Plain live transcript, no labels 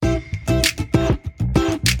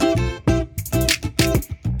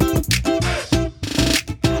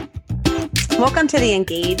Welcome to the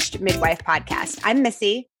Engaged Midwife podcast. I'm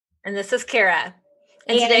Missy. And this is Cara.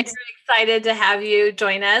 And today we're excited to have you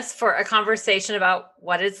join us for a conversation about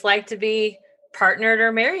what it's like to be partnered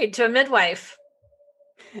or married to a midwife.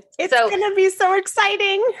 It's going to be so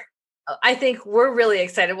exciting. I think we're really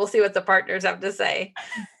excited. We'll see what the partners have to say.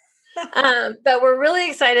 But we're really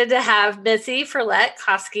excited to have Missy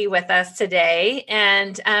Furlette-Koski with us today.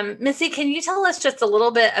 And Missy, can you tell us just a little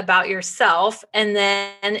bit about yourself and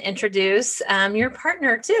then introduce your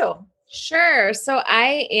partner too? Sure. So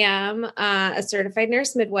I am a certified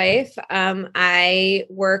nurse midwife. I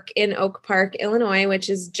work in Oak Park, Illinois, which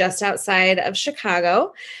is just outside of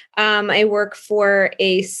Chicago. I work for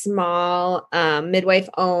a small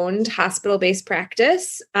midwife-owned hospital-based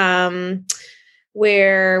practice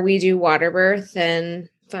where we do water birth and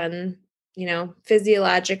fun,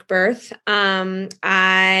 physiologic birth.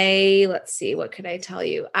 Let's see, what could I tell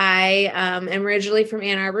you? I am originally from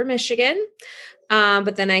Ann Arbor, Michigan.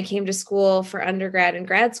 But then I came to school for undergrad and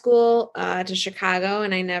grad school to Chicago,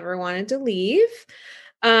 and I never wanted to leave.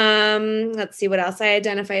 Let's see what else. I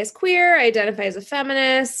identify as queer. I identify as a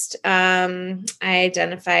feminist. I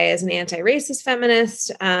identify as an anti-racist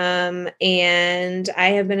feminist. And I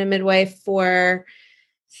have been a midwife for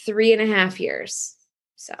 3.5 years.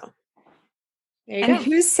 So there you go. And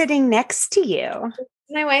who's sitting next to you?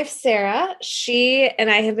 My wife, Sarah. She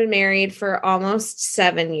and I have been married for almost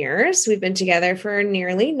 7 years. We've been together for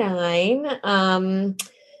nearly 9.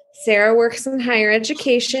 Sarah works in higher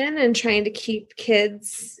education and trying to keep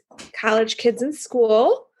college kids in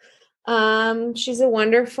school. She's a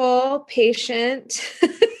wonderful, patient,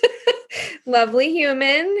 lovely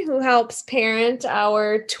human who helps parent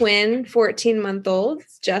our twin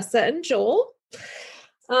 14-month-olds, Jessa and Joel.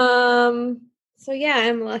 So yeah,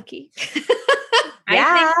 I'm lucky. I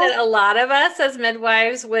think that a lot of us as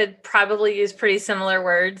midwives would probably use pretty similar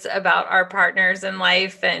words about our partners in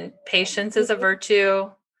life, and patience is a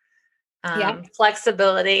virtue,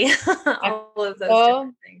 flexibility, all of those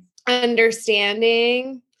different things.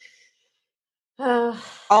 Understanding.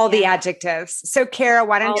 All the adjectives. So Cara,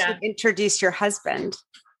 why don't you introduce your husband?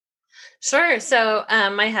 Sure. So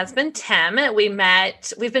my husband, Tim,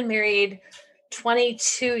 we've been married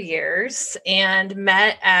 22 years and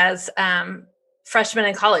met as freshmen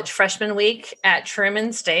in college, freshman week at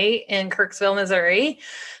Truman State in Kirksville, Missouri.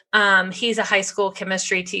 He's a high school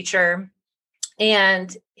chemistry teacher,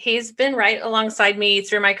 and he's been right alongside me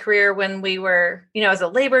through my career when we were, as a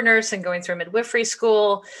labor nurse and going through midwifery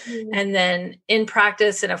school, and then in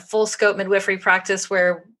practice in a full scope midwifery practice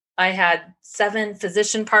where I had 7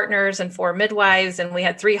 physician partners and 4 midwives, and we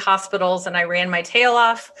had 3 hospitals, and I ran my tail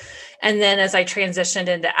off. And then as I transitioned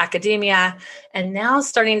into academia, and now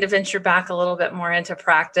starting to venture back a little bit more into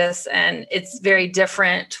practice, and it's very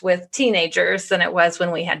different with teenagers than it was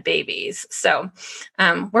when we had babies. So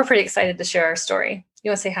we're pretty excited to share our story. You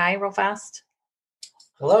want to say hi real fast?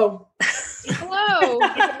 Hello. Hello.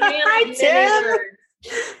 Hi, Tim.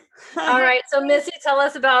 All right. So Missy, tell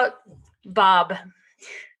us about Bob.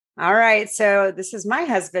 All right. So this is my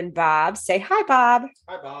husband, Bob. Say hi, Bob.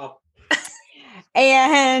 Hi, Bob.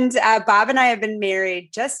 And Bob and I have been married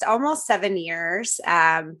just almost 7 years.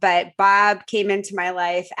 But Bob came into my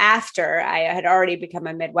life after I had already become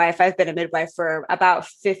a midwife. I've been a midwife for about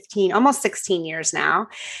 15, almost 16 years now.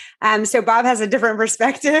 So Bob has a different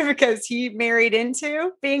perspective because he married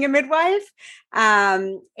into being a midwife.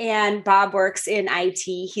 And Bob works in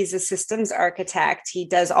IT. He's a systems architect. He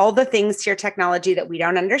does all the things to your technology that we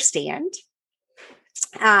don't understand.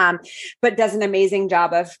 But does an amazing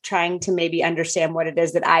job of trying to maybe understand what it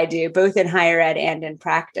is that I do, both in higher ed and in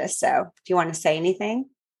practice. So do you want to say anything?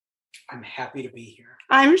 I'm happy to be here.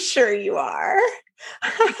 I'm sure you are.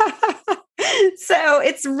 So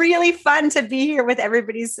it's really fun to be here with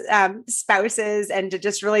everybody's spouses and to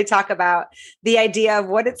just really talk about the idea of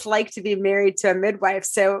what it's like to be married to a midwife.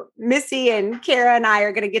 So Missy and Cara and I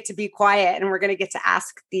are going to get to be quiet, and we're going to get to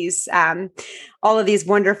ask these all of these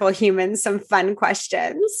wonderful humans some fun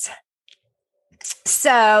questions.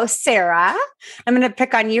 So Sarah, I'm going to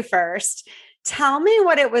pick on you first. Tell me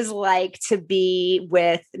what it was like to be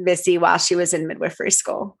with Missy while she was in midwifery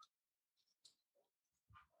school.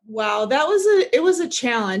 Wow, it was a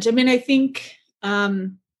challenge. I mean, I think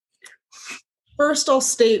first I'll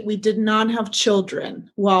state we did not have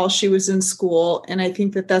children while she was in school. And I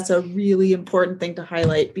think that that's a really important thing to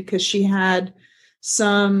highlight because she had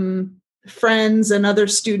some friends and other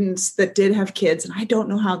students that did have kids, and I don't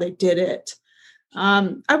know how they did it.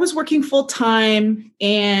 I was working full time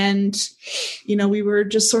and, we were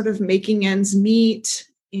just sort of making ends meet.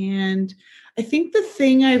 And I think the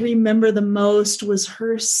thing I remember the most was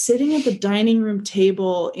her sitting at the dining room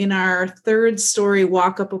table in our 3rd-story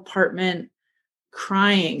walk-up apartment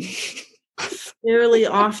crying fairly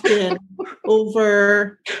often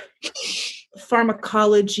over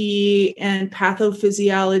pharmacology and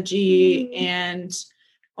pathophysiology and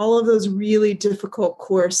all of those really difficult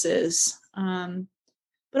courses.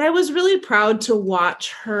 But I was really proud to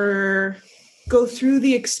watch her go through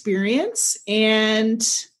the experience and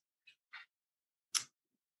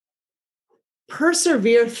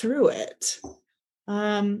persevere through it.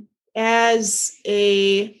 As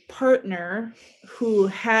a partner who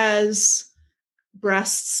has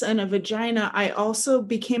breasts and a vagina, I also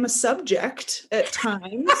became a subject at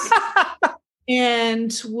times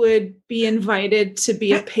and would be invited to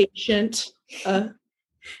be a patient, a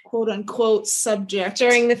quote unquote subject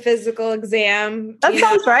during the physical exam. That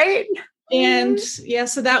sounds right. And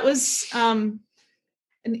so that was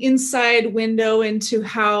an inside window into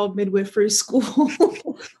how midwifery school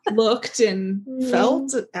looked and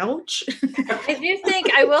felt. Ouch. I do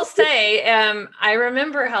think, I will say, I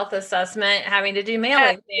remember health assessment having to do male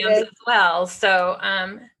exams as well. So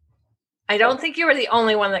I don't think you were the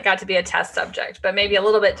only one that got to be a test subject, but maybe a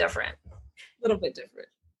little bit different. A little bit different.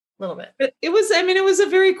 A little bit. But it was a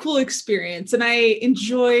very cool experience. And I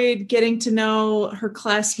enjoyed getting to know her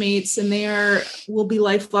classmates, and will be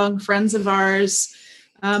lifelong friends of ours.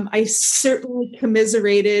 I certainly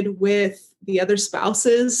commiserated with the other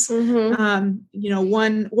spouses. One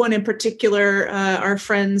in particular, our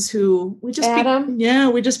friends who we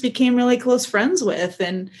just became really close friends with.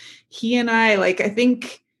 And he and I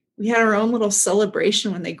think we had our own little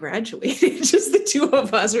celebration when they graduated. Just the two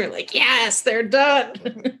of us were like, yes, they're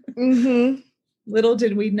done. Little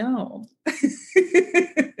did we know.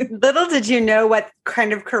 Little did you know what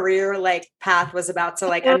kind of career path was about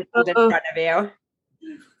to unfold in front of you.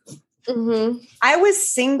 I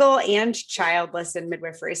was single and childless in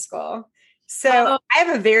midwifery school. So I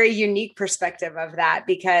have a very unique perspective of that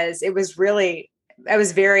because I was very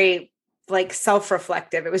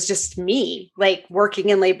self-reflective. It was just me working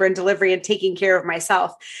in labor and delivery and taking care of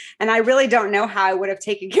myself. And I really don't know how I would have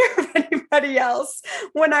taken care of anybody else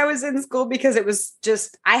when I was in school, because it was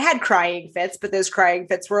just, I had crying fits, but those crying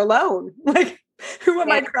fits were alone. Who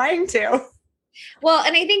am I crying to? Well,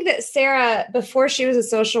 and I think that Sarah, before she was a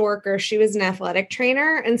social worker, she was an athletic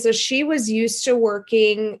trainer. And so she was used to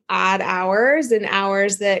working odd hours and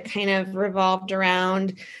hours that kind of revolved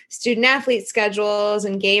around student athlete schedules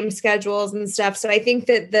and game schedules and stuff. So I think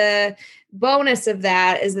that the bonus of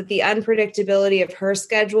that is that the unpredictability of her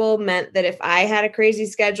schedule meant that if I had a crazy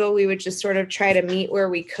schedule, we would just sort of try to meet where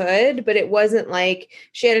we could. But it wasn't like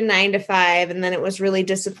she had a 9 to 5 and then it was really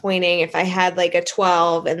disappointing if I had a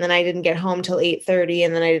 12 and then I didn't get home till 8:30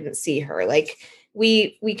 and then I didn't see her.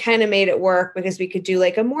 We kind of made it work because we could do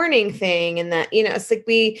a morning thing, and that, it's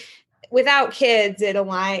without kids,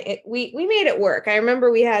 we made it work. I remember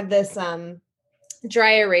we had this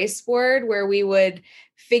dry erase board where we would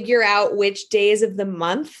figure out which days of the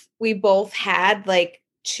month we both had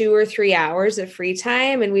 2 or 3 hours of free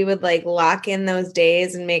time, and we would lock in those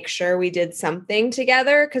days and make sure we did something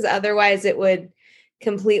together, because otherwise it would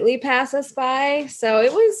completely pass us by. So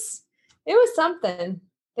it was something.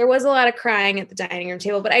 There was a lot of crying at the dining room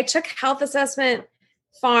table, but I took health assessment,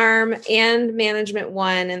 farm, and management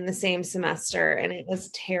 1 in the same semester, and it was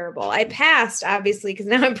terrible. I passed, obviously, because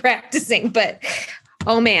now I'm practicing, but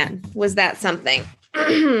oh man, was that something.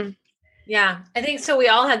 Yeah, I think so. We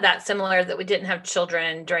all had that similar, that we didn't have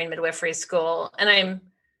children during midwifery school. And I'm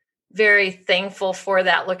very thankful for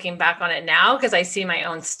that looking back on it now, because I see my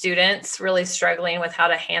own students really struggling with how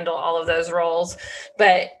to handle all of those roles.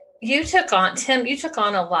 But Tim, you took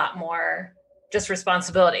on a lot more just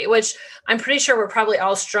responsibility, which I'm pretty sure we're probably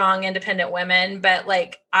all strong, independent women. But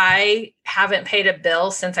I haven't paid a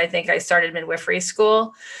bill since I think I started midwifery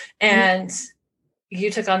school. And you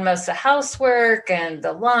took on most of the housework and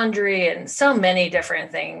the laundry and so many different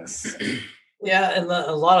things. Yeah. And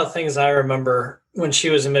a lot of things I remember when she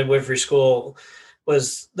was in midwifery school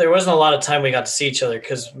was there wasn't a lot of time we got to see each other,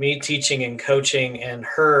 because me teaching and coaching and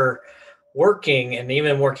her working, and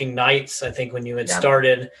even working nights, I think when you had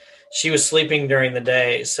started, she was sleeping during the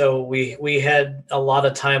day. So we had a lot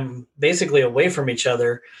of time basically away from each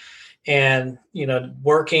other, and,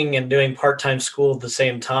 working and doing part-time school at the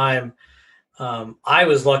same time. I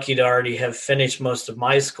was lucky to already have finished most of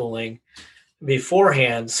my schooling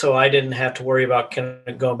beforehand, so I didn't have to worry about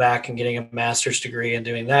going back and getting a master's degree and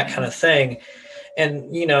doing that kind of thing.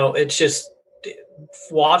 And, it's just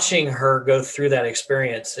watching her go through that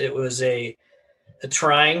experience. It was a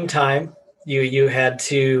trying time. You had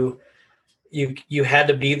to, you had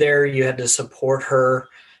to be there, you had to support her.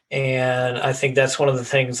 And I think that's one of the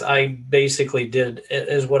things I basically did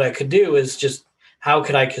is what I could do is just how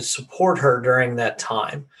could I support her during that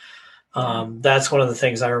time. That's one of the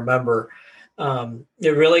things I remember.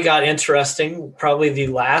 It really got interesting, probably the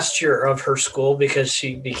last year of her school, because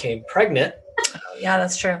she became pregnant. Yeah,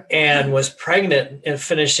 that's true. And was pregnant and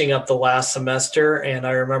finishing up the last semester. And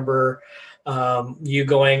I remember you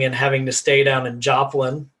going and having to stay down in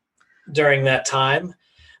Joplin during that time.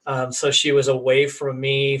 So she was away from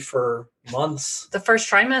me for months. The first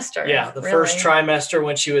trimester. Yeah, the first trimester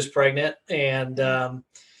when she was pregnant. And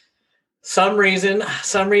some reason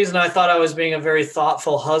I thought I was being a very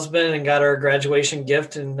thoughtful husband and got her a graduation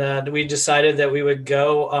gift. And we decided that we would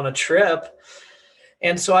go on a trip.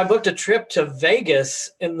 And so I booked a trip to Vegas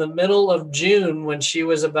in the middle of June when she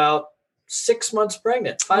was about 6 months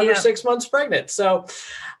pregnant, 5 or 6 months pregnant. So,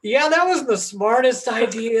 yeah, that was the smartest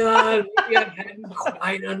idea. I hadn't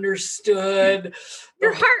quite understood.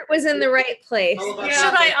 Your heart was in the right place. Yeah.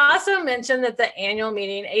 Should I also mention that the annual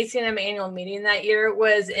meeting, ACNM annual meeting that year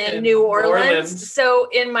was in New Orleans. So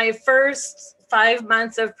in my first 5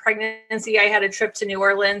 months of pregnancy, I had a trip to New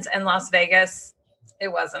Orleans and Las Vegas.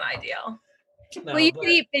 It wasn't ideal. No, well, you could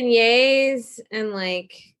eat beignets and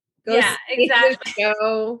go exactly.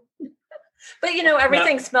 Show. But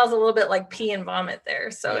everything smells a little bit like pee and vomit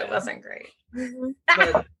there, so it wasn't great.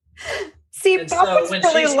 But, see, Bob was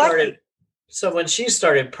really lucky. So when she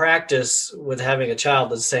started practice with having a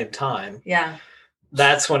child at the same time,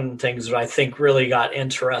 that's when things I think really got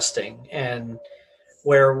interesting, and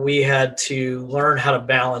where we had to learn how to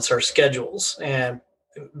balance our schedules and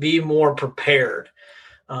be more prepared.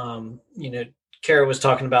 Cara was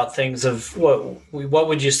talking about things of what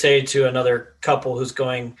would you say to another couple who's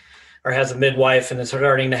going or has a midwife and is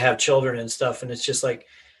starting to have children and stuff. And it's just like,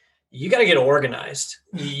 you got to get organized.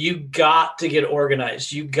 You got to get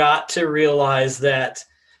organized. You got to realize that,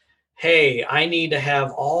 hey, I need to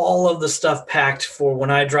have all of the stuff packed for when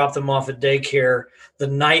I drop them off at daycare the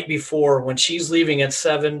night before when she's leaving at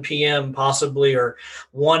 7 p.m. possibly, or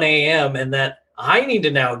 1 a.m. And that I need to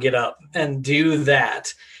now get up and do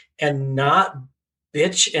that and not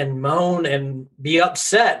bitch and moan and be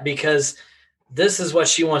upset because this is what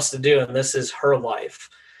she wants to do and this is her life.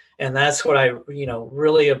 And that's what I,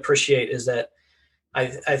 really appreciate is that I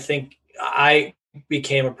think I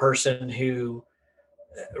became a person who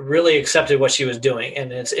really accepted what she was doing.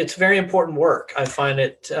 And it's very important work. I find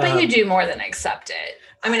it. But you do more than accept it.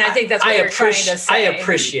 I mean, I think that's what you're trying to say. I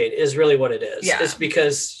appreciate is really what it is. Yeah. It's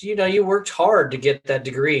because, you worked hard to get that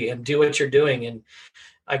degree and do what you're doing. And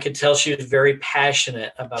I could tell she was very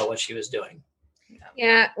passionate about what she was doing.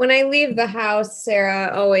 Yeah. When I leave the house,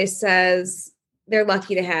 Sarah always says, they're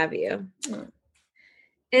lucky to have you. And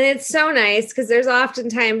it's so nice because there's often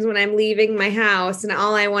times when I'm leaving my house and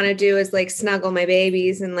all I want to do is snuggle my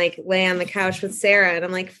babies and lay on the couch with Sarah. And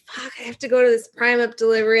I'm like, fuck, I have to go to this Prime Up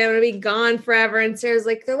delivery. I'm going to be gone forever. And Sarah's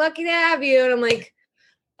like, they're lucky to have you. And I'm like,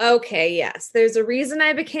 okay, yes, there's a reason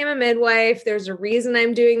I became a midwife. There's a reason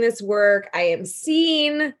I'm doing this work. I am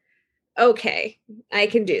seen. Okay, I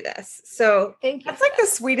can do this. So thank you. That's the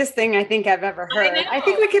sweetest thing I think I've ever heard. I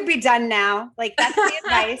think we could be done now. That's the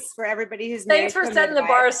advice for everybody who's Thanks for setting the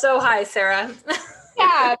bar so high, Sarah.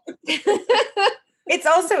 Yeah. It's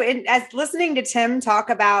also as listening to Tim talk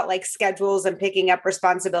about schedules and picking up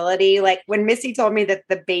responsibility. When Missy told me that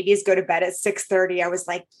the babies go to bed at 6:30, I was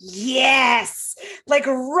like, yes,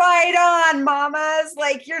 right on, mamas.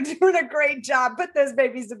 You're doing a great job. Put those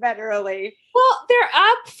babies to bed early. Well, they're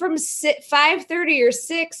up from 5:30 or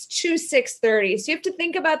 6 to 6:30. So you have to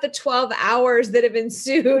think about the 12 hours that have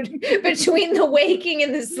ensued between the waking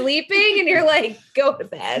and the sleeping. And you're like, go to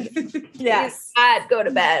bed. Yes. God, go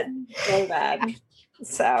to bed. Go to bed.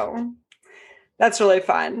 So that's really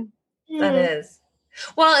fun. That is.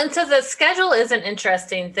 Well, and so the schedule is an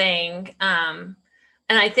interesting thing. And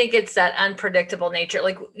I think it's that unpredictable nature.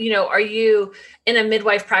 Are you in a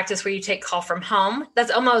midwife practice where you take call from home? That's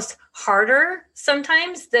almost harder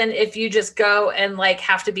sometimes than if you just go and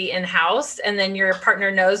have to be in-house and then your partner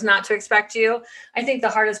knows not to expect you. I think the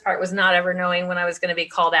hardest part was not ever knowing when I was going to be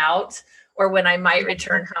called out or when I might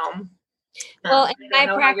return home. Well, in my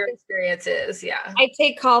practice, your experience is, I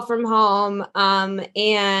take call from home,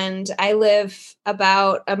 and I live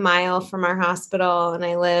about a mile from our hospital, and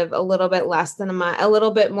I live a little bit a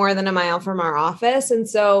little bit more than a mile from our office, and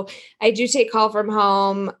so I do take call from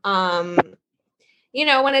home.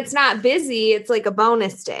 when it's not busy, it's like a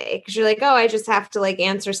bonus day because you're like, oh, I just have to like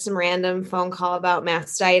answer some random phone call about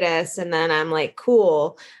mastitis. And then I'm like,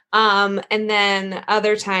 cool. And then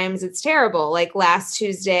other times it's terrible. Like last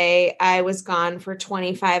Tuesday, I was gone for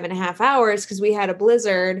 25 and a half hours because we had a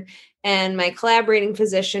blizzard, and my collaborating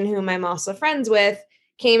physician, whom I'm also friends with,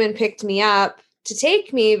 came and picked me up to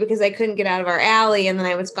take me because I couldn't get out of our alley. And then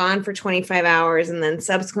I was gone for 25 hours and then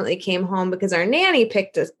subsequently came home because our nanny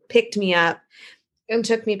picked me up and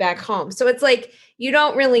took me back home. So it's like, you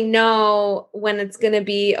don't really know when it's going to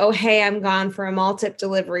be, oh, hey, I'm gone for a multip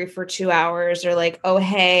delivery for 2 hours, or like, oh,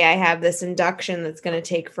 hey, I have this induction that's going to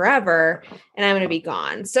take forever and I'm going to be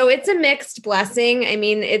gone. So it's a mixed blessing. I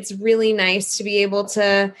mean, it's really nice to be able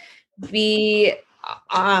to be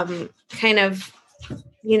kind of,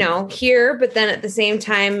 here, but then at the same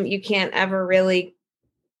time, you can't ever really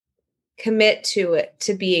commit to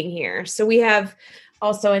being here. So we have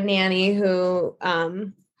also a nanny who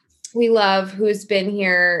we love, who's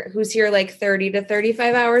here like 30 to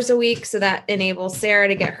 35 hours a week. So that enables Sarah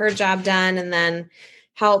to get her job done, and then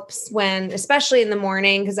helps when, especially in the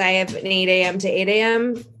morning, because I have an 8 a.m. to 8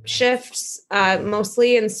 a.m. shifts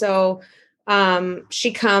mostly. And so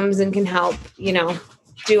she comes and can help,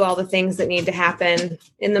 do all the things that need to happen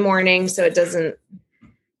in the morning. So it doesn't,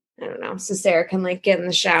 I don't know. So Sarah can like get in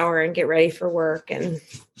the shower and get ready for work. And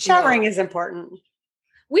showering is important.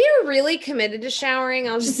 We are really committed to showering.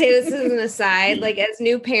 I'll just say this as an aside, like as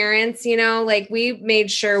new parents, like we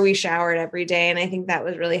made sure we showered every day. And I think that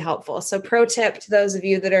was really helpful. So pro tip to those of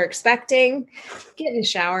you that are expecting, get in the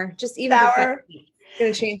shower, just even shower. It's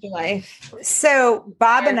going to change your life. So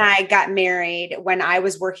Bob and I got married when I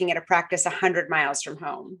was working at a practice 100 miles from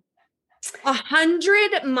home.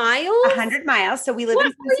 100 miles? 100 miles. So we live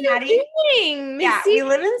in Cincinnati. What are you doing, Missy? Yeah, we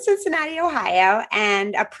live in Cincinnati, Ohio,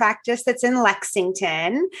 and a practice that's in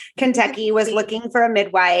Lexington, Kentucky was looking for a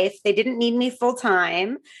midwife. They didn't need me full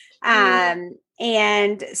time.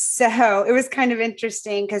 And so it was kind of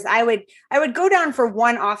interesting because I would go down for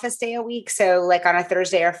one office day a week. So like on a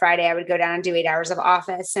Thursday or Friday, I would go down and do 8 hours of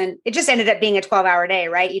office, and it just ended up being a 12-hour day,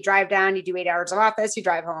 right? You drive down, you do 8 hours of office, you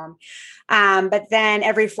drive home. But then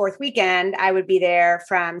every fourth weekend, I would be there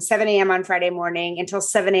from 7 a.m. on Friday morning until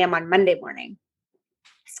 7 a.m. on Monday morning.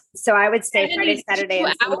 So I would stay Friday, Saturday,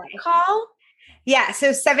 and Sunday. Call? Yeah.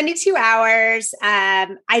 So 72 hours.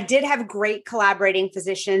 I did have great collaborating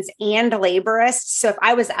physicians and laborists. So if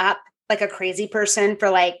I was up like a crazy person for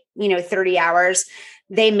 30 hours,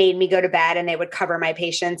 they made me go to bed and they would cover my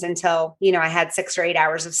patients until, I had 6 or 8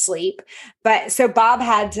 hours of sleep. But so Bob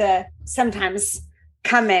had to sometimes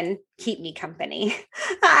come and keep me company.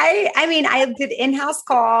 I did in-house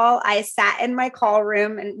call. I sat in my call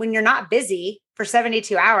room, and when you're not busy for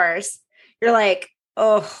 72 hours, you're like,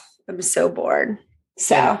 oh, I'm so bored.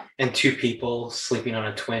 So, and 2 people sleeping on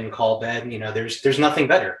a twin call bed, there's nothing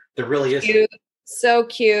better. There really is. Cute. So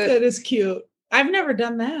cute. That is cute. I've never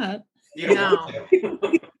done that. No.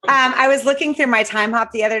 I was looking through my time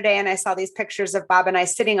hop the other day, and I saw these pictures of Bob and I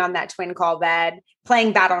sitting on that twin call bed,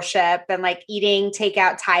 playing Battleship and like eating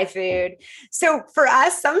takeout Thai food. So for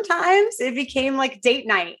us, sometimes it became like date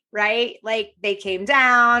night, right? Like he came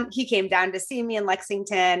down to see me in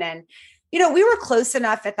Lexington, and we were close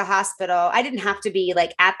enough at the hospital. I didn't have to be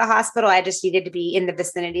like at the hospital. I just needed to be in the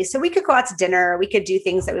vicinity. So we could go out to dinner. We could do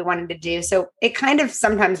things that we wanted to do. So it kind of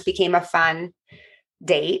sometimes became a fun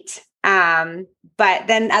date. But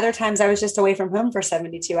then other times I was just away from home for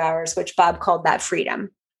 72 hours, which Bob called that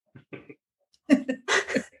freedom.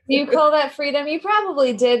 You call that freedom? You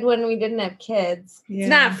probably did when we didn't have kids. Yeah. It's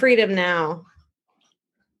not freedom now.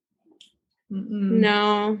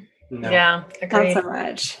 No. Yeah. Agreed. Not so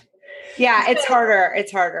much. Yeah, it's harder.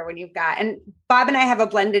 It's harder when you've got, and Bob and I have a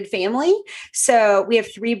blended family. So we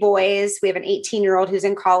have 3 boys. We have an 18-year-old who's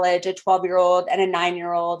in college, a 12-year-old, and a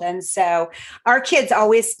 9-year-old. And so our kids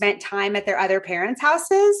always spent time at their other parents'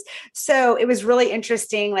 houses. So it was really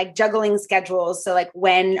interesting, like juggling schedules. So like,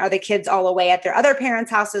 when are the kids all away at their other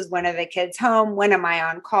parents' houses? When are the kids home? When am I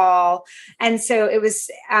on call? And so it was,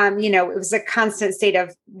 it was a constant state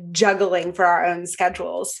of juggling for our own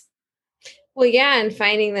schedules. Well, yeah. And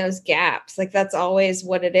finding those gaps, like that's always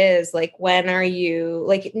what it is. Like, when are you,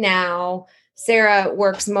 like now Sarah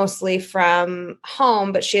works mostly from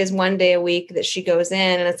home, but she has 1 day a week that she goes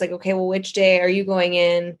in, and it's like, okay, well, which day are you going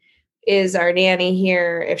in? Is our nanny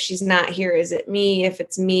here? If she's not here, is it me? If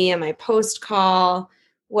it's me, am I post call?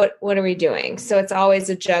 What are we doing? So it's always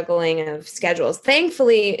a juggling of schedules.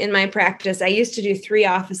 Thankfully, in my practice, I used to do 3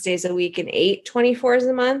 office days a week and 8 24s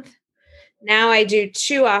a month. Now I do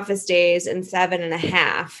 2 office days and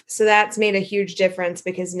 7.5. So that's made a huge difference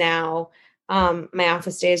because now My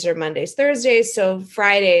office days are Mondays, Thursdays. So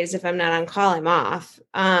Fridays, if I'm not on call, I'm off.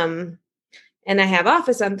 And I have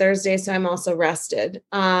office on Thursday, so I'm also rested.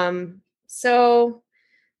 So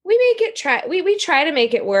we try to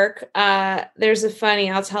make it work.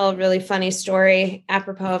 I'll tell a really funny story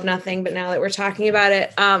apropos of nothing, but now that we're talking about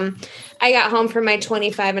it, I got home from my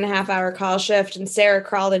 25.5-hour call shift and Sarah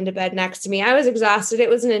crawled into bed next to me. I was exhausted. It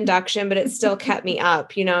was an induction, but it still kept me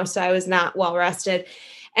up, so I was not well rested.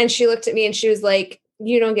 And she looked at me and she was like,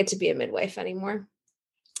 "You don't get to be a midwife anymore."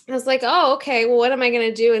 I was like, "Oh, okay. Well, what am I going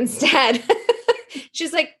to do instead?"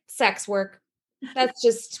 She's like, "Sex work. That's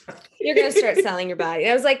just, you're going to start selling your body."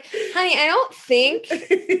 And I was like, "Honey, I don't think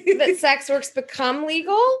that sex work's become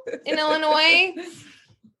legal in Illinois.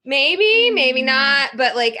 Maybe not.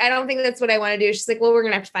 But like, I don't think that's what I want to do." She's like, "Well, we're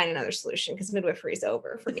going to have to find another solution because midwifery's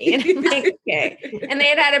over for me." And I'm like, okay. And they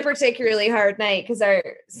had a particularly hard night because our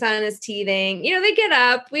son is teething. They get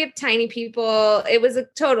up. We have tiny people. It was a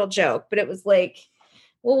total joke, but it was like,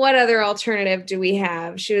 well, what other alternative do we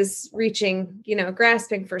have? She was reaching,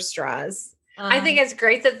 grasping for straws. I think it's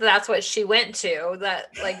great that that's what she went to. That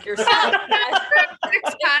like your sex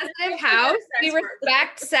positive house. We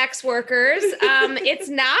respect sex workers. It's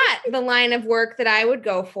not the line of work that I would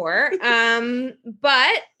go for.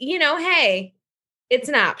 But hey, it's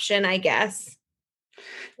an option, I guess.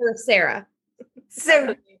 For Sarah.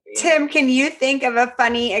 So Tim, can you think of a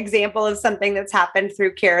funny example of something that's happened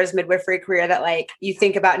through Cara's midwifery career that like you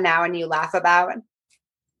think about now and you laugh about?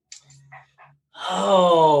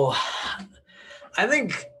 Oh, I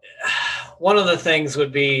think one of the things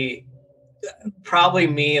would be probably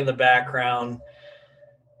me in the background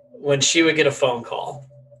when she would get a phone call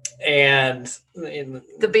and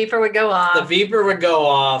the beeper would go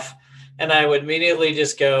off and I would immediately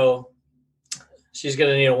just go, "She's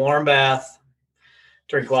going to need a warm bath,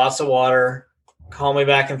 drink lots of water, call me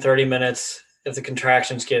back in 30 minutes if the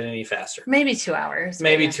contractions get any faster." Maybe 2 hours.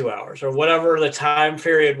 Maybe 2 hours or whatever the time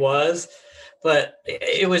period was. But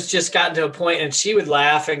it was just gotten to a point, and she would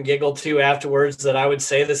laugh and giggle too afterwards that I would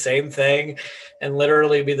say the same thing and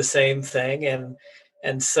literally be the same thing.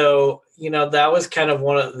 And so, that was kind of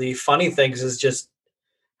one of the funny things is just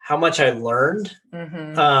how much I learned,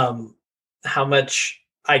 how much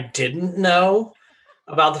I didn't know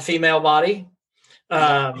about the female body,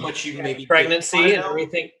 much you maybe pregnancy and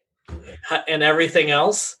everything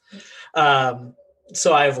else.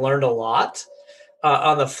 So I've learned a lot.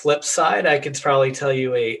 On the flip side, I could probably tell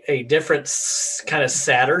you a different kind of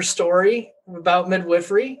sadder story about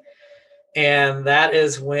midwifery. And that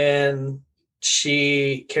is when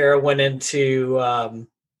Cara went into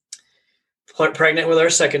pregnant with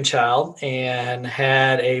our second child and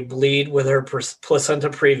had a bleed with her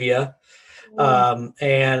placenta previa.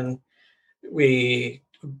 And we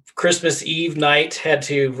Christmas Eve night had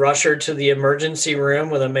to rush her to the emergency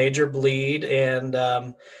room with a major bleed. And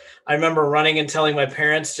I remember running and telling my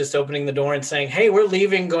parents, just opening the door and saying, "Hey, we're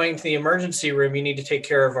leaving, going to the emergency room. You need to take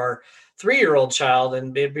care of our 3-year-old child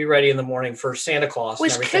and be ready in the morning for Santa Claus."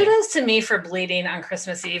 Which kudos to me for bleeding on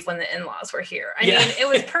Christmas Eve when the in-laws were here. I mean, it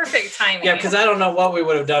was perfect timing. Yeah, because I don't know what we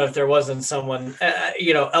would have done if there wasn't someone,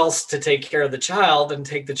 else to take care of the child and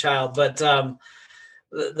take the child. But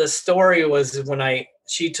the story was when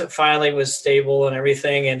she finally was stable and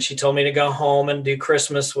everything, and she told me to go home and do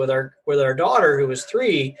Christmas with our daughter who was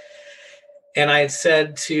 3. And I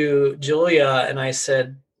said to Julia, and I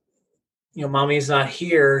said, "Mommy's not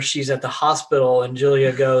here. She's at the hospital." And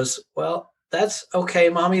Julia goes, "Well, that's okay.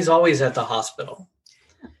 Mommy's always at the hospital."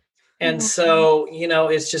 And so,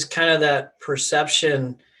 it's just kind of that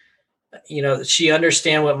perception, she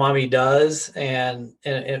understands what mommy does.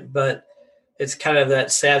 But it's kind of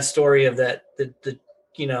that sad story of that, take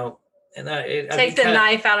the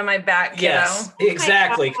knife out of my back. Yes,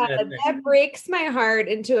 exactly. Oh, that breaks my heart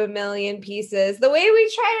into a million pieces. The way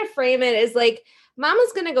we try to frame it is like,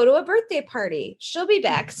 Mama's going to go to a birthday party. She'll be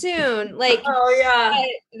back soon. Like, oh yeah,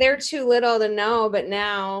 they're too little to know, but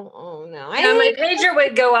now, oh no. My pager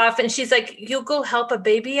would go off and she's like, "You'll go help a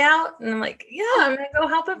baby out?" And I'm like, "Yeah, I'm going to go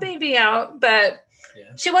help a baby out." But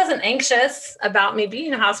she wasn't anxious about me being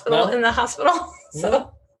in the hospital.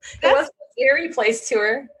 So it was a scary place to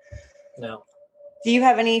her. No. Do you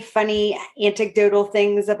have any funny anecdotal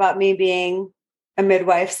things about me being a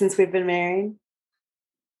midwife since we've been married?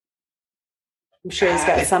 I'm sure he's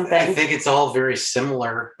got something. I think it's all very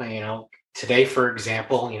similar. Today, for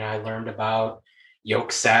example, I learned about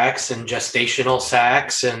yolk sacs and gestational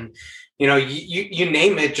sacs and, you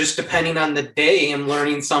name it, just depending on the day, I'm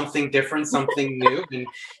learning something different, something new, and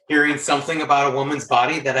hearing something about a woman's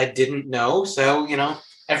body that I didn't know. So,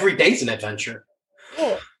 every day's an adventure.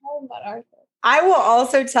 Oh, how about Arthur? I will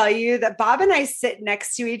also tell you that Bob and I sit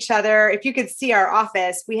next to each other. If you could see our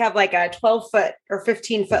office, we have like a 12-foot or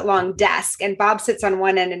 15-foot long desk, and Bob sits on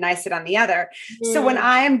one end and I sit on the other. So when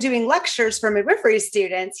I am doing lectures for midwifery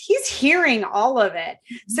students, he's hearing all of it.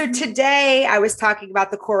 So today I was talking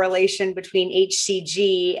about the correlation between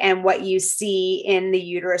HCG and what you see in the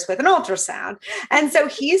uterus with an ultrasound. And so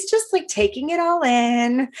he's just like taking it all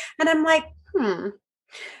in. And I'm like,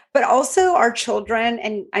 But also our children,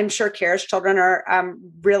 and I'm sure Cara's children are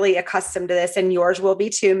really accustomed to this, and yours will be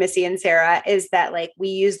too, Missy and Sarah, is that like we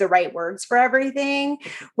use the right words for everything,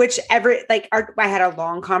 I had a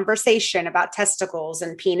long conversation about testicles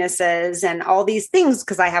and penises and all these things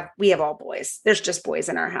because we have all boys. There's just boys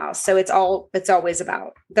in our house. So it's always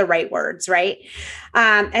about the right words, right?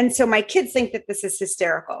 And so my kids think that this is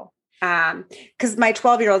hysterical. Because my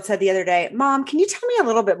 12-year-old said the other day, Mom, can you tell me a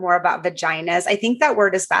little bit more about vaginas? I think that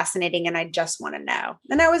word is fascinating and I just want to know.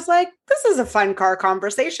 And I was like, this is a fun car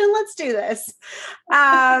conversation. Let's do this.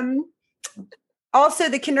 Also,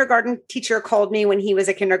 the kindergarten teacher called me when he was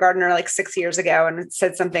a kindergartner like 6 years ago and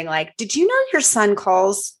said something like, did you know your son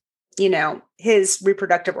calls, his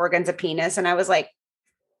reproductive organs a penis? And I was like,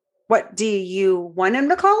 what do you want him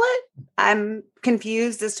to call it? I'm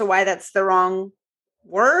confused as to why that's the wrong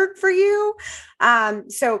word for you.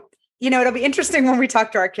 So, it'll be interesting when we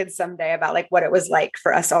talk to our kids someday about like what it was like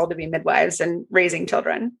for us all to be midwives and raising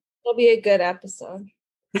children. It'll be a good episode.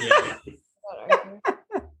 Yeah.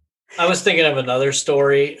 I was thinking of another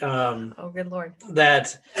story. Oh, good Lord.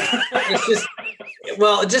 That it's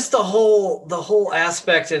just the whole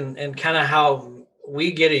aspect and kind of how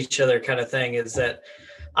we get each other kind of thing is that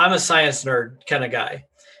I'm a science nerd kind of guy.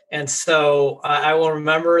 And so I will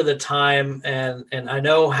remember the time and I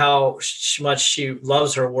know how much she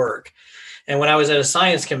loves her work. And when I was at a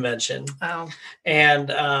science convention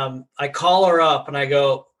and I call her up and I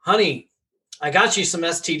go, honey, I got you some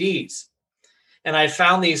STDs. And I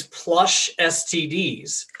found these plush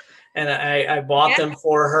STDs and I bought them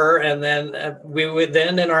for her. And then we would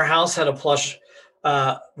then in our house had a plush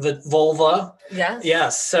the vulva.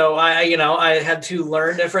 Yes. So I had to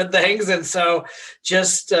learn different things. And so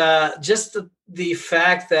just the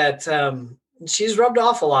fact that she's rubbed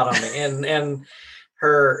off a lot on me and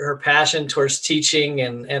her passion towards teaching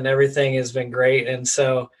and everything has been great. And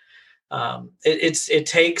so it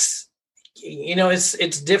takes,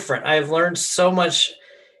 it's different. I've learned so much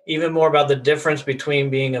even more about the difference between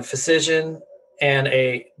being a physician and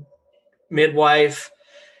a midwife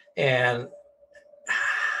and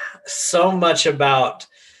so much about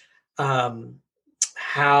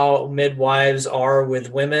how midwives are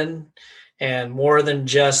with women and more than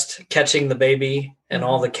just catching the baby and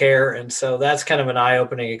all the care. And so that's kind of an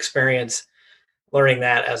eye-opening experience learning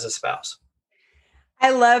that as a spouse. I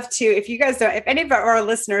love to, if any of our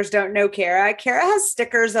listeners don't know Cara has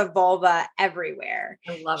stickers of vulva everywhere.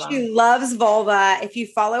 I love them. She loves vulva. If you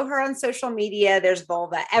follow her on social media, there's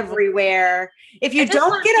vulva everywhere. If you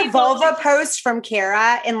don't get a vulva post from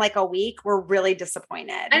Cara in like a week, we're really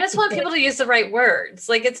disappointed. I just want people to use the right words.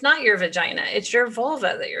 Like it's not your vagina, it's your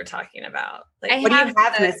vulva that you're talking about. Like, what do you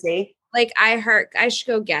have, Missy? Like I should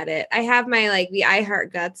go get it. I have my the I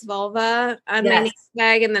Heart Guts vulva on my name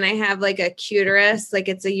tag, and then I have like a cuterus, like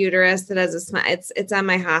it's a uterus that has a smile. It's on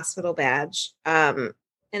my hospital badge. And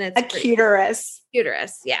it's a cuterus.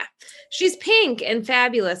 Cuterus, yeah. She's pink and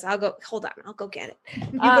fabulous. I'll go get it.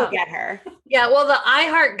 You go get her. Yeah, well, the I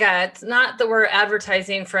Heart Guts, not that we're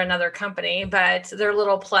advertising for another company, but their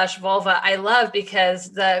little plush vulva I love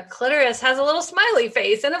because the clitoris has a little smiley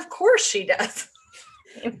face, and of course she does.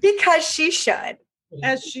 Because she should.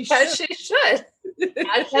 As she should.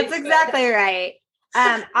 That's exactly right.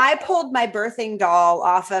 I pulled my birthing doll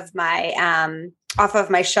off of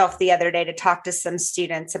my shelf the other day to talk to some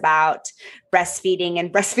students about breastfeeding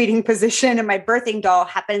and breastfeeding position. And my birthing doll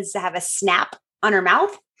happens to have a snap on her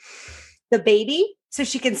mouth, the baby, so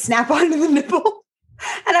she can snap onto the nipple.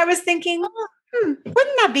 And I was thinking, wouldn't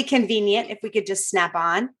that be convenient if we could just snap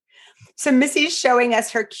on? So Missy's showing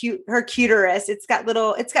us her cuterus. It's got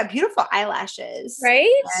beautiful eyelashes.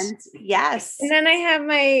 Right? And yes. And then I have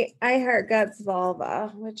my I Heart Guts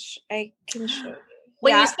vulva, which I can show you.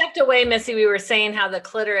 When you stepped away, Missy, we were saying how the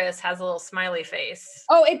clitoris has a little smiley face.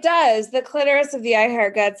 Oh, it does. The clitoris of the I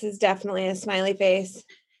Heart Guts is definitely a smiley face.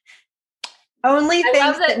 Only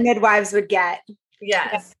things that midwives would get.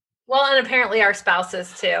 Yes. Well, and apparently our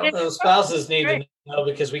spouses too. Those spouses need to know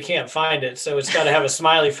because we can't find it. So it's got to have a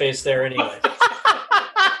smiley face there anyway.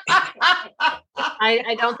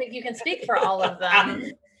 I don't think you can speak for all of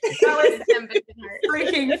them. That was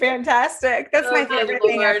freaking fantastic. That's my favorite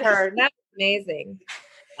thing I've heard. That's amazing.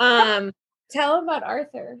 Tell them about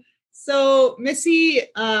Arthur. So Missy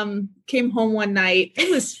came home one night. It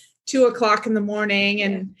was 2:00 in the morning,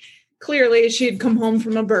 and clearly she had come home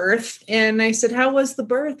from a birth. And I said, "How was the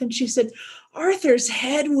birth?" And she said, "Arthur's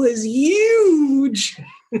head was huge."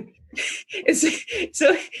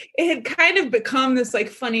 So it had kind of become this like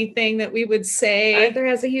funny thing that we would say, Arthur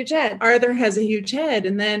has a huge head. Arthur has a huge head.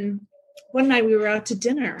 And then one night we were out to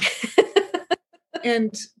dinner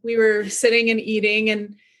and we were sitting and eating,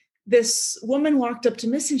 and this woman walked up to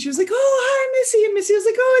Missy and she was like, "Oh, hi, Missy." And Missy was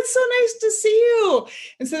like, "Oh, it's so nice to see you."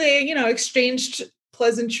 And so they, exchanged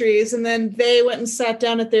pleasantries, and then they went and sat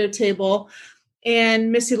down at their table,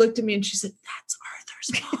 and Missy looked at me and she said, "That's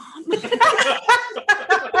Arthur's mom."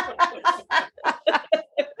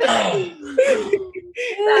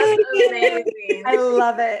 That's amazing. I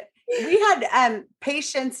love it. We had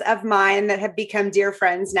patients of mine that have become dear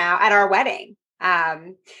friends now at our wedding.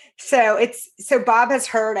 So Bob has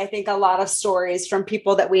heard, I think, a lot of stories from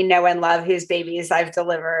people that we know and love whose babies I've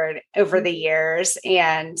delivered over the years.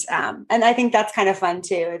 And I think that's kind of fun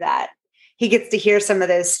too, that he gets to hear some of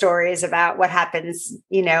those stories about what happens,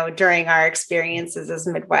 during our experiences as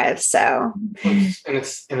midwives. So, and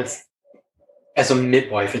it's as a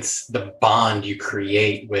midwife, it's the bond you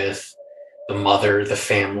create with the mother, the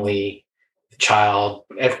family, the child,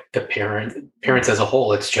 the parents as a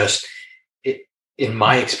whole. It's just, in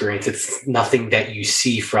my experience, it's nothing that you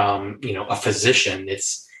see from, a physician.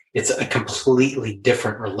 It's a completely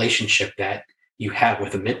different relationship that you have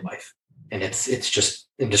with a midwife. And it's just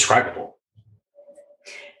indescribable.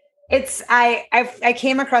 I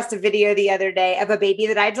came across a video the other day of a baby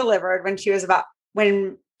that I delivered when she was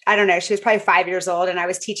she was probably 5 years old, and I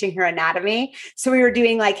was teaching her anatomy. So we were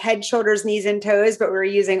doing like head, shoulders, knees, and toes, but we were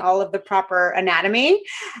using all of the proper anatomy.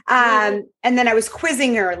 And then I was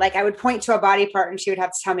quizzing her. Like I would point to a body part and she would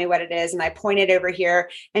have to tell me what it is. And I pointed over here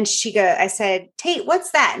and I said, "Tate, what's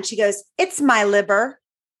that?" And she goes, "It's my liver."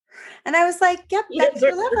 And I was like, "Yep, that's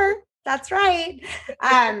your liver. That's right."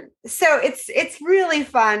 So it's really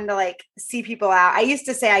fun to like see people out. I used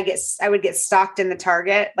to say I would get stalked in the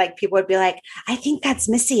Target. Like people would be like, "I think that's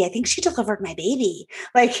Missy. I think she delivered my baby."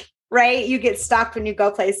 Like, right? You get stalked when you go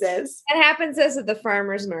places. It happens as at the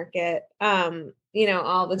farmer's market,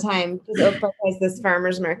 all the time. Because Oak Park has this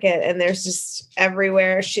farmer's market, and there's just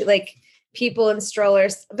everywhere. People in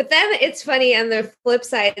strollers. But then it's funny on the flip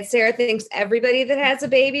side, Sarah thinks everybody that has a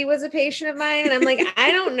baby was a patient of mine. And I'm like,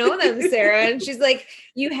 "I don't know them, Sarah." And she's like,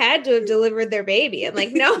 "You had to have delivered their baby." I'm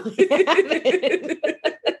like, "No, I haven't."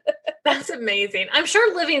 That's amazing. I'm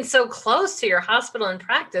sure living so close to your hospital and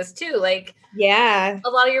practice too. Like, yeah, a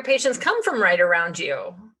lot of your patients come from right around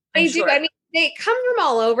you. They do. I mean, they come from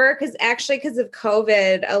all over because of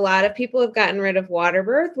COVID, a lot of people have gotten rid of water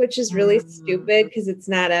birth, which is really stupid because it's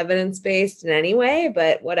not evidence-based in any way,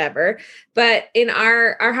 but whatever. But in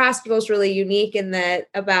our hospital is really unique in that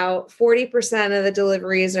about 40% of the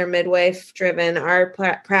deliveries are midwife driven. Our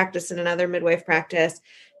practice and another midwife practice,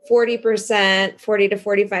 40%, 40 to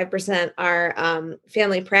 45% are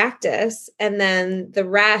family practice. And then the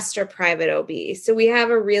rest are private OB. So we have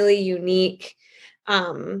a really unique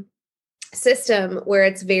system where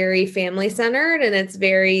it's very family centered and it's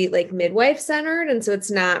very like midwife centered. And so it's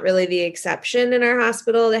not really the exception in our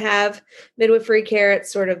hospital to have midwifery care. It's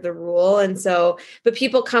sort of the rule. And so, but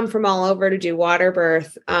people come from all over to do water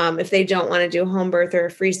birth if they don't want to do home birth or a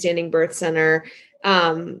freestanding birth center.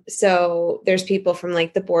 So there's people from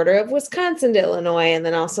like the border of Wisconsin to Illinois, and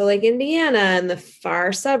then also like Indiana and the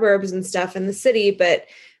far suburbs and stuff in the city. But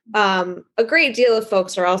a great deal of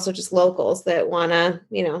folks are also just locals that want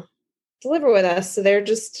to, deliver with us. So they're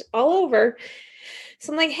just all over.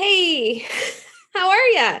 So I'm like, "Hey, how are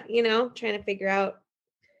you?" Trying to figure out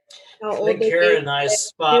how old they Cara and I's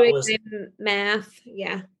spot was math.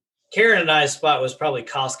 Yeah. Cara and I's spot was probably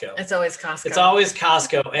Costco. It's always Costco. It's always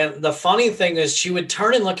Costco. And the funny thing is she would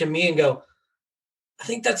turn and look at me and go, "I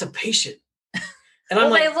think that's a patient." And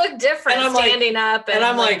I'm like, they look different standing up. And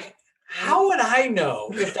I'm like, how would I know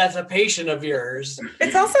if that's a patient of yours?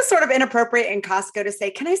 It's also sort of inappropriate in Costco to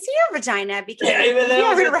say, "Can I see your vagina?" Because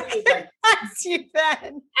you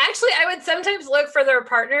then. Actually, I would sometimes look for their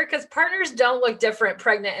partner because partners don't look different,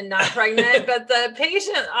 pregnant and not pregnant, but the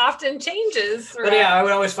patient often changes. But yeah, I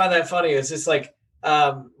would always find that funny. It's just like,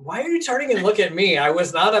 why are you turning and look at me? I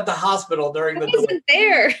was not at the hospital during the wasn't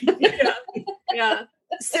there. Yeah.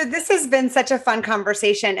 So this has been such a fun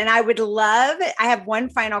conversation, and I have one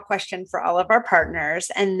final question for all of our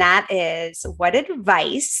partners, and that is, what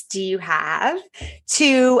advice do you have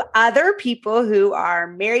to other people who are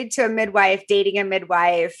married to a midwife, dating a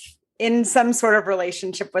midwife, in some sort of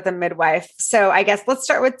relationship with a midwife? So I guess let's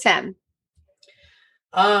start with Tim.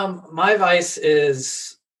 My advice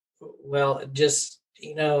is Well, just,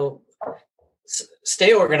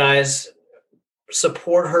 stay organized,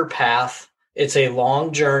 support her path. It's a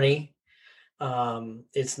long journey.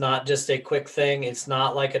 It's not just a quick thing. It's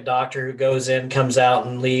not like a doctor who goes in, comes out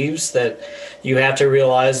and leaves. That you have to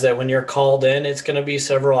realize that when you're called in, it's going to be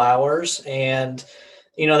several hours. And,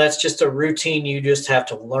 that's just a routine you just have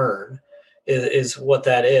to learn is what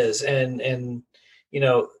that is. And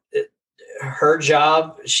her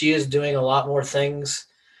job, she is doing a lot more things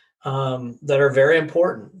that are very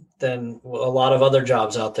important than a lot of other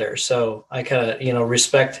jobs out there. So I kind of,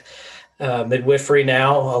 respect midwifery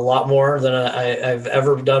now a lot more than I've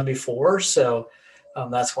ever done before. So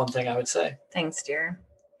that's one thing I would say. Thanks, dear.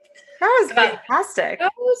 That was fantastic.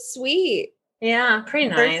 That was sweet. Yeah, pretty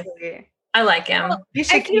nice. I like him. Well, you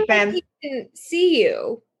should keep him. He can see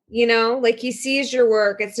you, like he sees your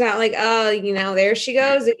work. It's not like, oh, there she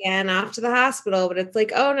goes again off to the hospital. But it's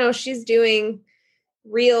like, oh no, she's doing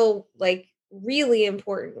real, really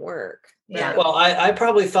important work. Yeah. Well, I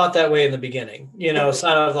probably thought that way in the beginning,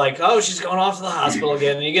 sort of like, oh, she's going off to the hospital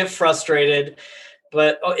again, and you get frustrated.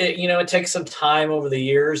 But it takes some time over the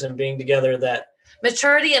years and being together that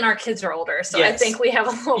maturity, and our kids are older, so yes. I think we have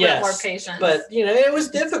a little bit more patience. But it was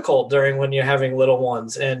difficult during when you're having little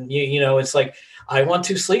ones, and it's like, I want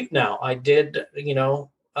to sleep now. I did,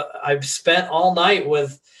 I've spent all night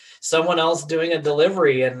with someone else doing a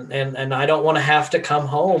delivery, and I don't want to have to come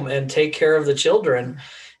home and take care of the children,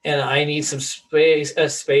 and I need some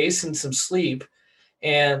space and some sleep.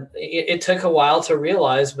 And it took a while to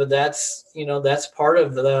realize, but that's part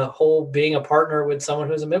of the whole being a partner with someone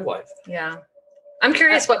who's a midwife. Yeah. I'm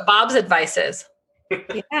curious what Bob's advice is.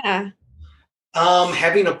 Yeah.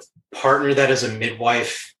 Having a partner that is a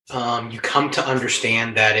midwife, you come to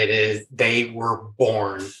understand that they were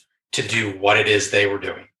born to do what it is they were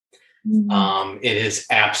doing. Mm-hmm. It is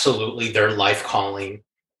absolutely their life calling.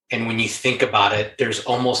 And when you think about it, there's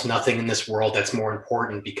almost nothing in this world that's more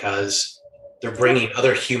important, because they're bringing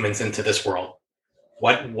other humans into this world.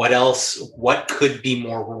 What else? What could be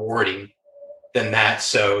more rewarding than that?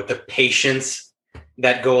 So the patience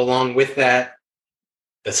that go along with that,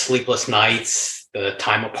 the sleepless nights, the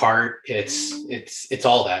time apart, it's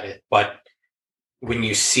all that. But when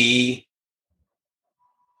you see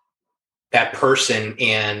that person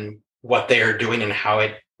and what they are doing and how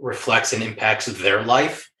it reflects and impacts their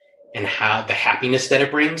life and how the happiness that it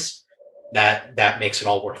brings, that makes it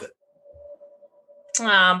all worth it.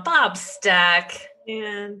 Bob's stuck.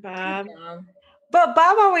 And Bob. But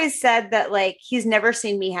Bob always said that he's never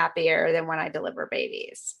seen me happier than when I deliver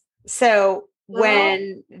babies. So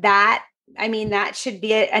when that should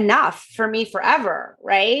be enough for me forever,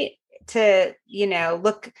 right? To,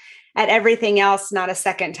 look at everything else, not a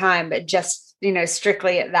second time, but just,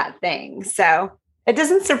 strictly at that thing. So it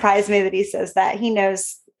doesn't surprise me that he says that. He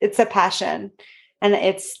knows it's a passion, and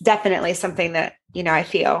it's definitely something that, I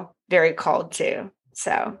feel very called to.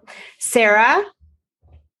 So, Sarah?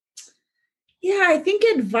 Yeah, I think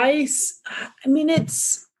advice,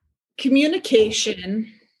 it's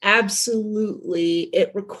communication. Absolutely.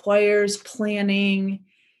 It requires planning.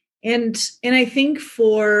 And I think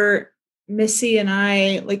for Missy and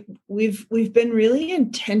I, we've been really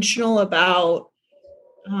intentional about,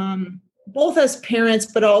 both as parents,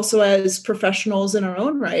 but also as professionals in our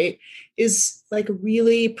own right, is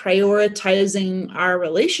really prioritizing our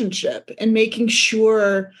relationship and making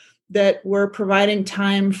sure that we're providing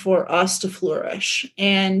time for us to flourish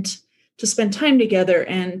and to spend time together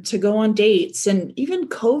and to go on dates, and even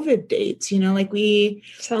COVID dates,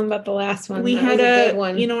 tell them about the last one. We had a good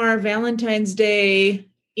one. Our Valentine's Day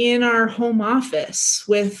in our home office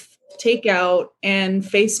with takeout and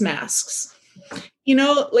face masks,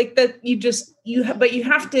 that but you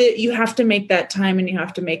have to make that time, and you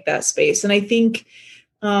have to make that space. And I think,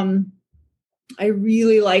 I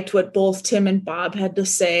really liked what both Tim and Bob had to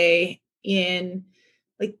say in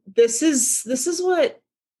this is what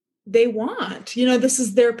they want. This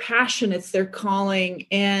is their passion. It's their calling.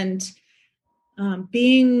 And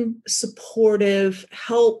being supportive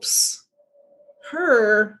helps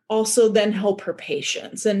her also then help her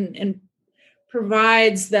patients and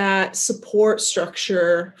provides that support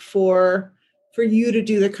structure for you to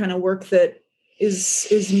do the kind of work that is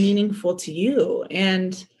meaningful to you.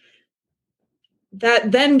 And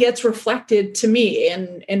that then gets reflected to me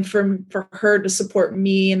and for her to support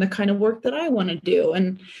me in the kind of work that I want to do.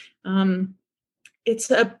 And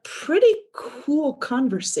it's a pretty cool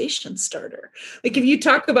conversation starter. If you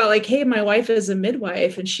talk about hey, my wife is a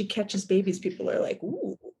midwife and she catches babies, people are like,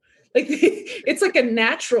 ooh, it's a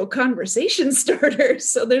natural conversation starter.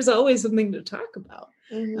 So there's always something to talk about.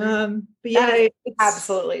 Mm-hmm. But yeah, it's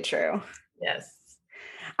absolutely true. Yes.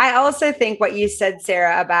 I also think what you said,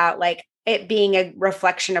 Sarah, about like it being a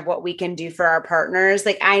reflection of what we can do for our partners.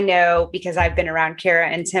 Like I know because I've been around Cara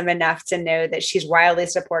and Tim enough to know that she's wildly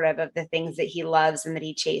supportive of the things that he loves and that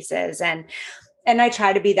he chases. And I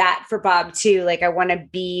try to be that for Bob too. Like I want to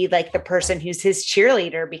be like the person who's his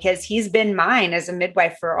cheerleader because he's been mine as a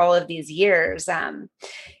midwife for all of these years. And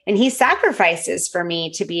he sacrifices for me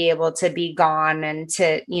to be able to be gone and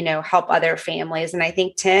to, help other families. And I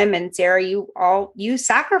think Tim and Sarah, you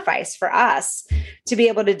sacrifice for us to be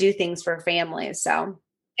able to do things for families. So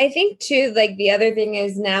I think too, like the other thing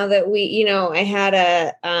is now that I had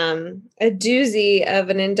a doozy of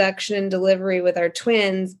an induction and delivery with our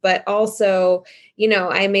twins, but also,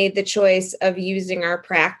 I made the choice of using our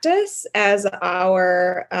practice as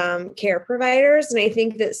our care providers. And I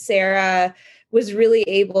think that Sarah was really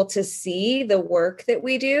able to see the work that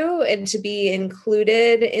we do and to be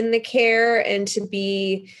included in the care and to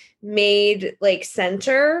be made like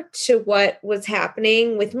center to what was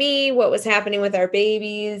happening with me, what was happening with our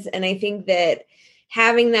babies. And I think that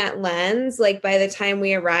having that lens, like by the time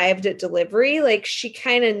we arrived at delivery, like she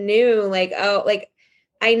kind of knew like, oh, like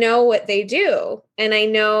I know what they do and I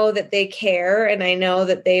know that they care and I know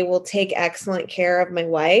that they will take excellent care of my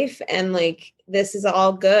wife. And like, this is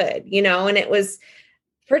all good, and it was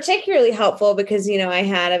particularly helpful because, I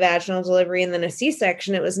had a vaginal delivery and then a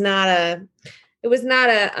C-section. It was not a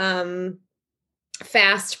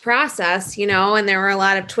fast process, and there were a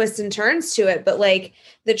lot of twists and turns to it, but like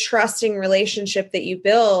the trusting relationship that you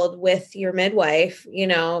build with your midwife,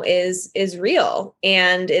 is real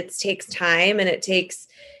and it takes time and it takes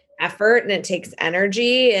effort and it takes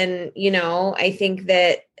energy. And, I think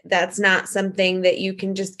that that's not something that you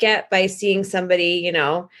can just get by seeing somebody,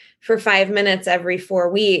 for 5 minutes every 4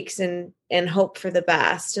 weeks and hope for the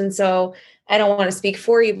best. And so I don't want to speak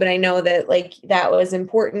for you, but I know that like that was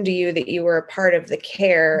important to you, that you were a part of the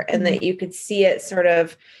care and that you could see it sort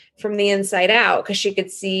of from the inside out, because she could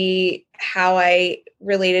see how I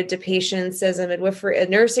related to patients as a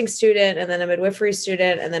nursing student, and then a midwifery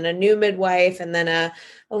student, and then a new midwife, and then a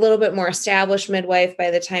little bit more established midwife by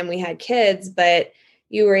the time we had kids. But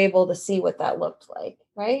you were able to see what that looked like,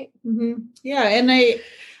 right? Mm-hmm. Yeah. And I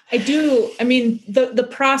do. I mean, the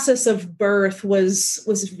process of birth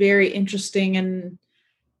was very interesting and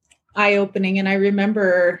eye-opening. And I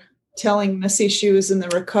remember telling Missy she was in the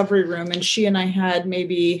recovery room and she and I had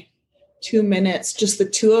maybe 2 minutes, just the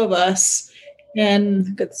two of us.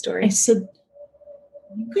 And good story. I said,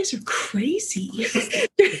 you guys are crazy.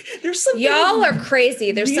 There's something Y'all are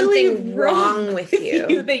crazy. There's really something wrong with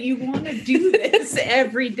you that you want to do this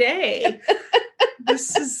every day.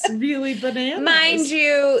 This is really bananas. Mind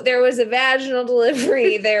you, there was a vaginal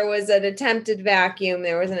delivery. There was an attempted vacuum.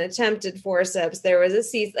 There was an attempted forceps. There was a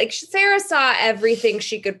C. Like Sarah saw everything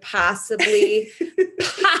she could possibly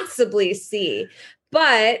see.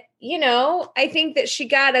 But, I think that she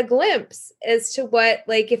got a glimpse as to what,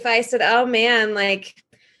 like, if I said, oh man, like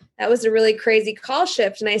that was a really crazy call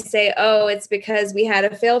shift. And I say, oh, it's because we had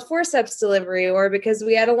a failed forceps delivery, or because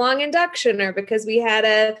we had a long induction, or because we had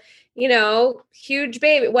a, huge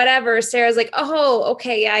baby, whatever. Sarah's like, oh,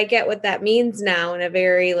 okay. Yeah, I get what that means now in a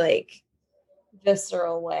very like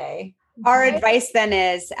visceral way. Our advice then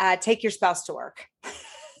is take your spouse to work.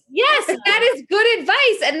 Yes, that is good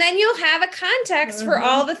advice. And then you'll have a context for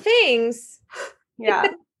all the things. Yeah,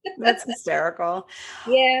 that's hysterical.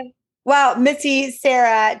 Yeah. Well, Missy,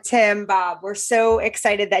 Sarah, Tim, Bob, we're so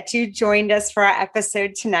excited that you joined us for our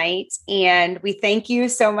episode tonight. And we thank you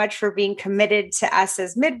so much for being committed to us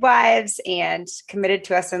as midwives and committed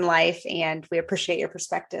to us in life. And we appreciate your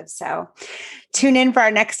perspective. So tune in for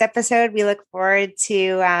our next episode. We look forward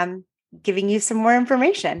to giving you some more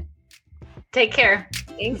information. Take care.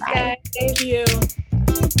 Thanks, Bye. guys. Thank you.